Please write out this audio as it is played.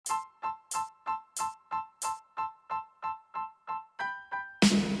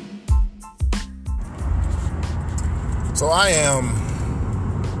So I am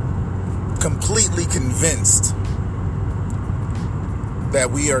completely convinced that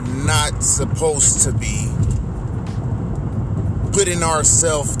we are not supposed to be putting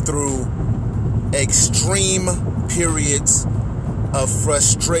ourselves through extreme periods of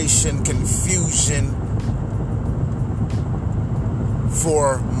frustration, confusion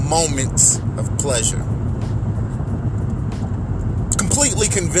for moments of pleasure. Completely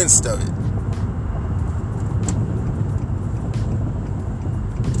convinced of it.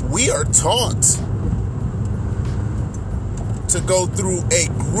 We are taught to go through a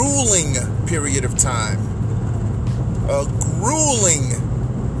grueling period of time, a grueling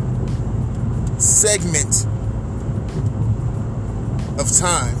segment of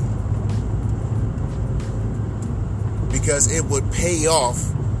time, because it would pay off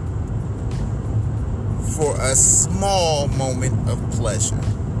for a small moment of pleasure.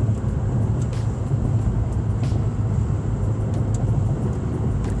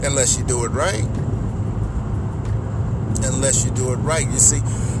 Unless you do it right. Unless you do it right. You see,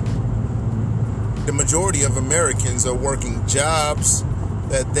 the majority of Americans are working jobs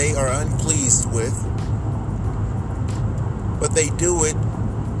that they are unpleased with, but they do it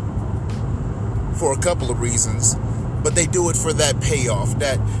for a couple of reasons. But they do it for that payoff,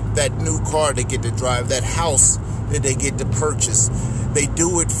 that new car they get to drive, that house that they get to purchase. They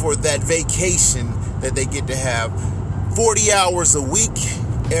do it for that vacation that they get to have. 40 hours a week,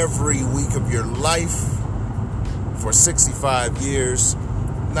 every week of your life, for 65 years.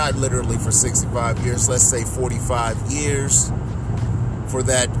 Not literally for 65 years, let's say 45 years for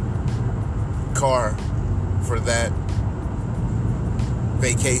that car, for that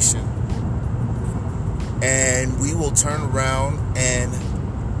vacation. And we will turn around and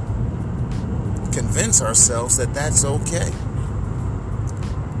convince ourselves that that's okay.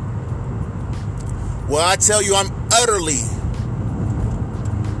 Well, I tell you, I'm utterly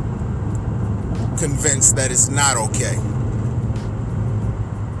convinced that it's not okay.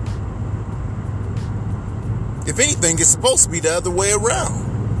 If anything, it's supposed to be the other way around.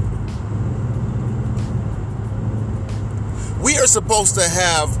 We are supposed to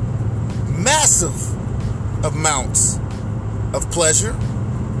have massive amounts of pleasure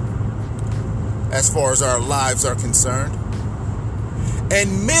as far as our lives are concerned,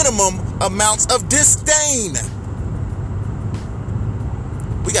 and minimum amounts of disdain.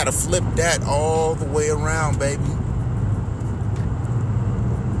 We got to flip that all the way around, baby.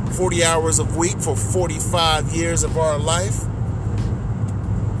 40 hours a week for 45 years of our life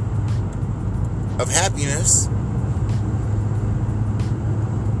of happiness,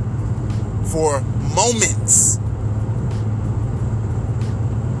 for moments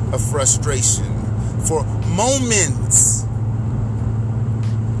of frustration, for moments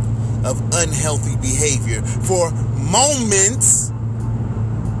of unhealthy behavior, for moments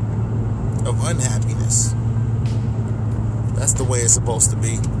of unhappiness. That's the way it's supposed to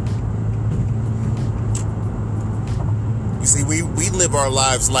be. You see, we live our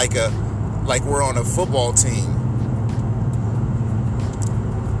lives like we're on a football team.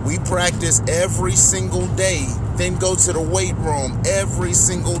 We practice every single day, then go to the weight room every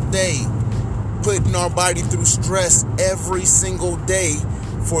single day, putting our body through stress every single day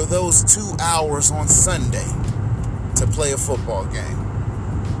for those 2 hours on Sunday to play a football game.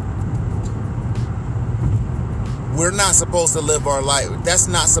 We're not supposed to live our life. That's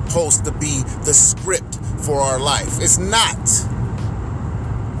not supposed to be the script for our life. It's not.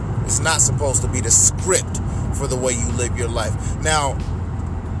 It's not supposed to be the script for the way you live your life. Now,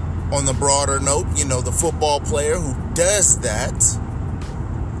 on the broader note, you know, the football player who does that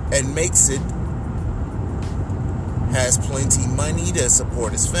and makes it has plenty money to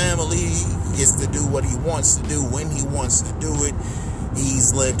support his family, gets to do what he wants to do when he wants to do it.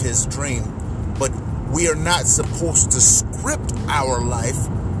 He's lived his dream. But we are not supposed to script our life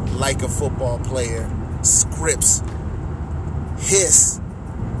like a football player scripts his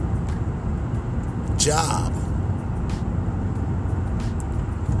job.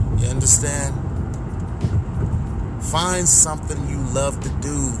 You understand? Find something you love to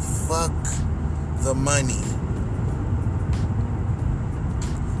do. Fuck the money.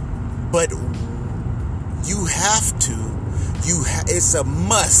 But you have to. It's a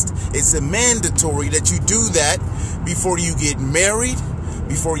must. It's a mandatory that you do that before you get married,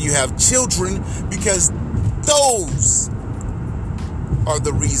 before you have children, because those are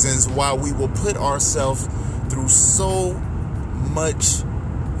the reasons why we will put ourselves through so much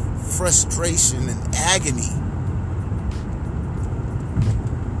frustration and agony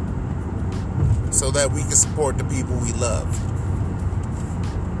so that we can support the people we love.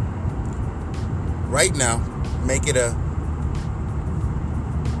 Right now, make it a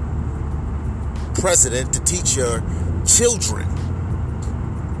president to teach your children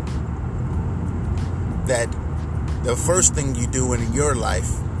that the first thing you do in your life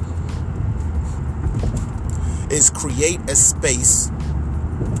is create a space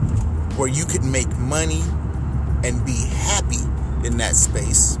where you could make money and be happy in that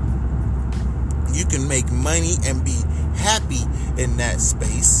space. You can make money and be happy in that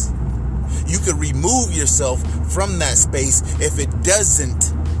space. You can remove yourself from that space if it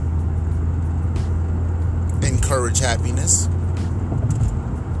doesn't encourage happiness.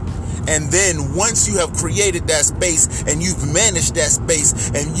 And then once you have created that space and you've managed that space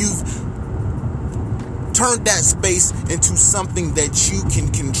and you've turned that space into something that you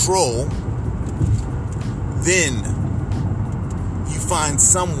can control, then you find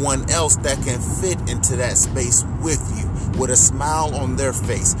someone else that can fit into that space with you with a smile on their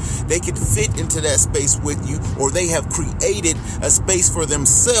face. They can fit into that space with you, or they have created a space for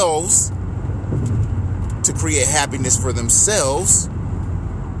themselves to create happiness for themselves.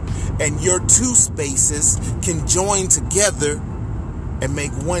 And your two spaces can join together and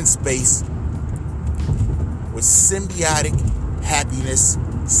make one space with symbiotic happiness,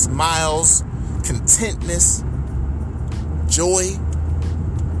 smiles, contentness, joy.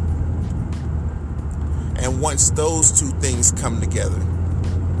 And once those two things come together,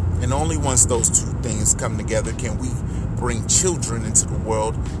 and only once those two things come together, can we bring children into the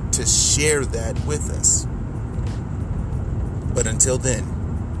world to share that with us. But until then,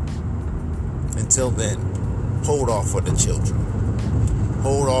 hold off for the children.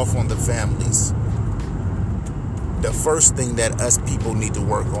 Hold off on the families. The first thing that us people need to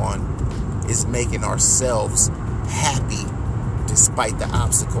work on is making ourselves happy despite the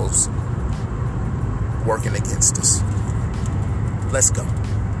obstacles working against us. Let's go.